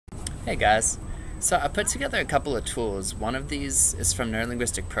Hey guys, so I put together a couple of tools. One of these is from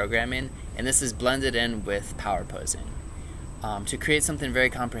neurolinguistic programming, and this is blended in with power posing to create something very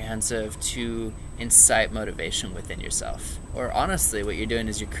comprehensive to incite motivation within yourself. Or honestly, what you're doing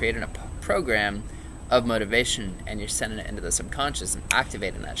is you're creating a program of motivation and you're sending it into the subconscious and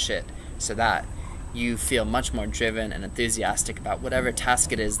activating that shit so that you feel much more driven and enthusiastic about whatever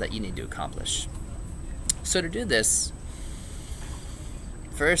task it is that you need to accomplish. So to do this,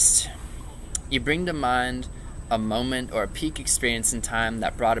 first, you bring to mind a moment or a peak experience in time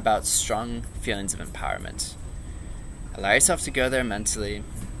that brought about strong feelings of empowerment. Allow yourself to go there mentally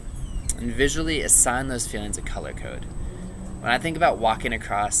and visually assign those feelings a color code. When I think about walking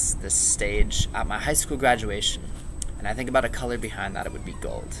across this stage at my high school graduation, and I think about a color behind that, it would be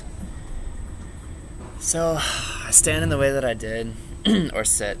gold. So I stand in the way that I did, or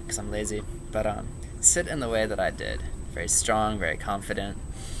sit, because I'm lazy, but sit in the way that I did. Very strong, very confident.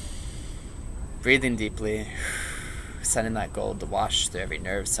 Breathing deeply, sending that gold to wash through every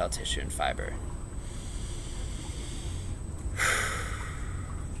nerve, cell, tissue, and fiber.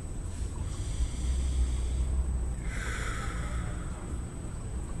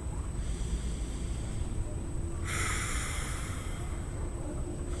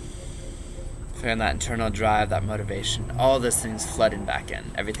 Feeling that internal drive, that motivation, all those things flooding back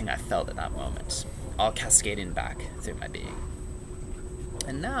in, everything I felt at that moment, all cascading back through my being.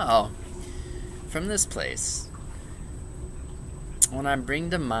 And now, from this place, when I bring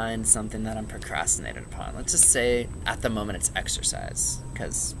to mind something that I'm procrastinating upon, let's just say at the moment it's exercise,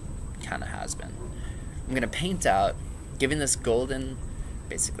 because it kind of has been. I'm going to paint out, giving this golden,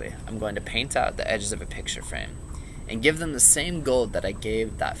 basically, I'm going to paint out the edges of a picture frame and give them the same gold that I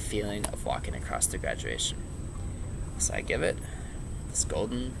gave that feeling of walking across the graduation. So I give it this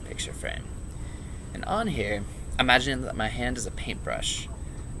golden picture frame. And on here, imagining that my hand is a paintbrush,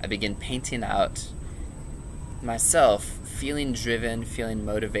 I begin painting out myself, feeling driven, feeling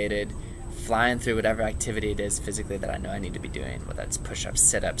motivated, flying through whatever activity it is physically that I know I need to be doing, whether it's push-ups,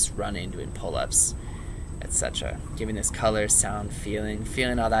 sit-ups, running, doing pull-ups, etc. Giving this color, sound,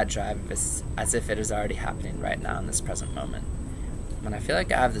 feeling all that drive as if it is already happening right now in this present moment. When I feel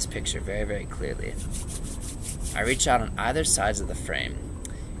like I have this picture very, very clearly, I reach out on either sides of the frame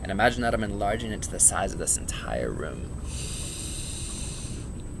and imagine that I'm enlarging it to the size of this entire room.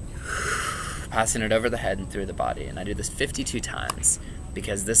 Passing it over the head and through the body, and I do this 52 times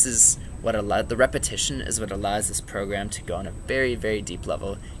because this is what the repetition is what allows this program to go on a very, very deep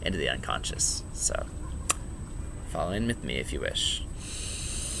level into the unconscious. So, follow in with me if you wish.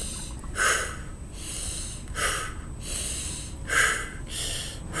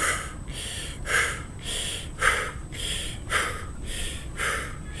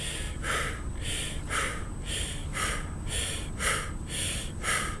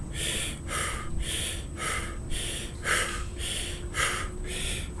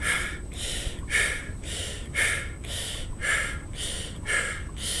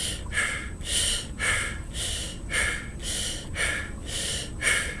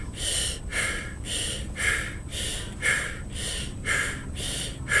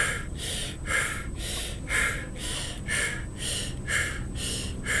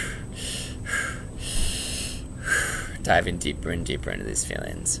 Diving deeper and deeper into these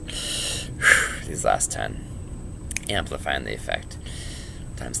feelings. These last 10. Amplifying the effect.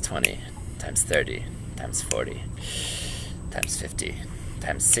 Times 20, times 30, times 40, times 50,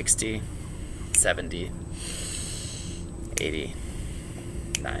 times 60, 70, 80,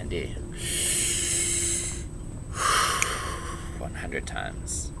 90, 100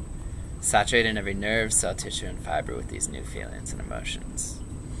 times. Saturating every nerve, cell, tissue, and fiber with these new feelings and emotions.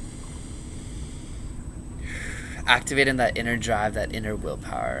 Activating that inner drive, that inner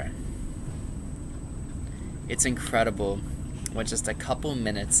willpower. It's incredible what just a couple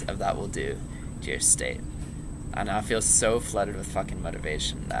minutes of that will do to your state. I now feel so flooded with fucking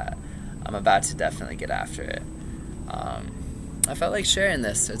motivation that I'm about to definitely get after it. I felt like sharing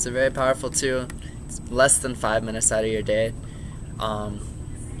this. It's a very powerful tool. It's less than 5 minutes out of your day. A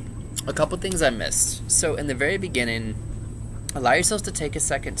couple things I missed. So in the very beginning, allow yourself to take a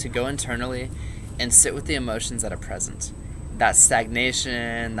second to go internally and sit with the emotions that are present. That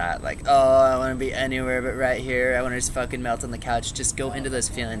stagnation, that like, oh, I want to be anywhere but right here, I want to just fucking melt on the couch. Just go into those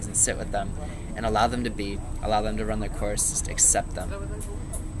feelings and sit with them and allow them to be, allow them to run their course, just accept them.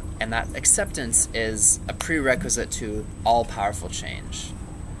 And that acceptance is a prerequisite to all powerful change.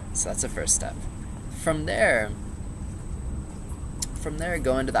 So that's the first step. From there,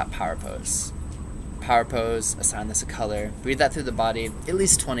 go into that power pose. Power pose, assign this a color, breathe that through the body at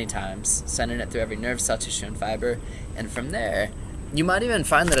least 20 times, sending it through every nerve, cell, tissue, and fiber, and from there, You might even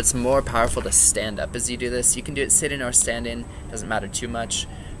find that it's more powerful to stand up as you do this. You can do it sitting or standing, doesn't matter too much.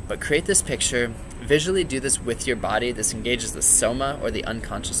 But create this picture, visually do this with your body. This engages the soma, or the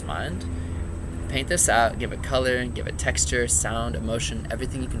unconscious mind. Paint this out, give it color, give it texture, sound, emotion,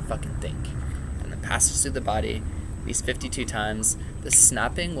 everything you can fucking think. And then pass this through the body, these 52 times. The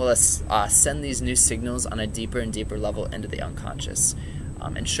snapping will send these new signals on a deeper and deeper level into the unconscious,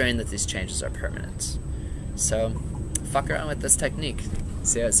 ensuring that these changes are permanent. So, fuck around with this technique.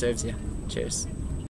 See how it serves you. Cheers.